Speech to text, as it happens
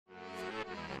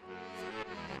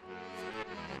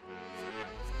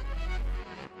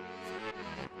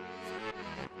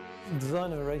The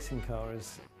design of a racing car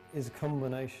is a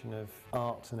combination of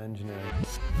art and engineering.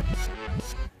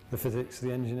 The physics,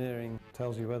 the engineering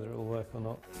tells you whether it will work or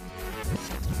not.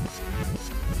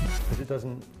 But it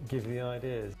doesn't give the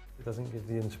ideas, it doesn't give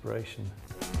the inspiration.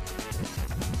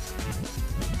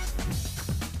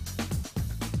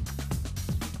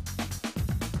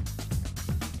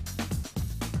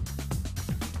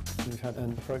 We've had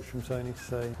an approach from Sony to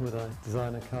say, would I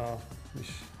design a car which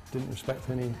didn't respect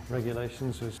any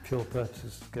regulations, was pure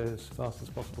purposes to go as fast as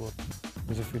possible.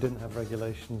 Because if we didn't have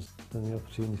regulations, then the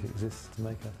opportunity exists to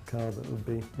make a car that would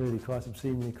be really quite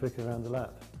obscenely quick around the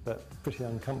lap, but pretty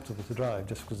uncomfortable to drive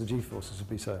just because the G-forces would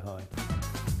be so high.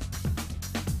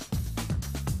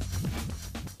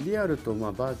 リアルと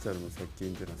バーチャルの接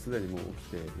近というのはすでにもう起き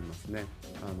ていますね。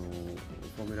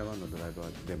フォーミュラ1のドライバ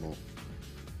ーでも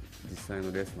実際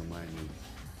のレースの前に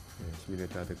シミュレー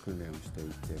ターで訓練をしてい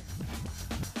て。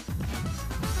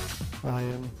I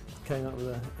came up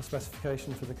with a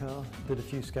specification for the car, did a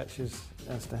few sketches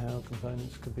as to how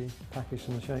components could be packaged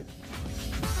in the shape.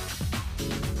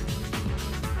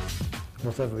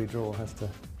 Whatever we draw has to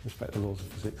respect the laws of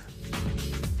physics.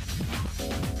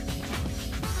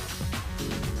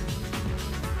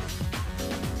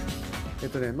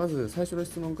 まず最初の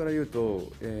質問から言う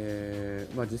と、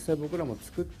実際僕らも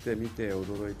作ってみて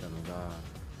驚いたのが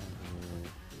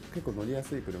結構乗りや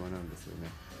すい車なんですよね。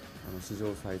史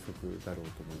上最速だろう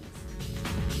と思い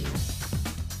ます。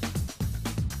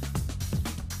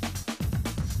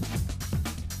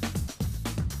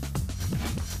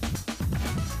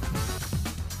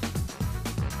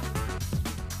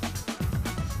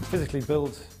Physically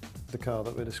build the car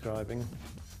that we're describing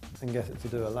and get it to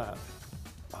do a lap.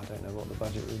 I don't know what the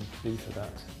budget would be for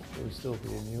that. It would still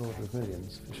be in the order of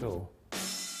millions for sure.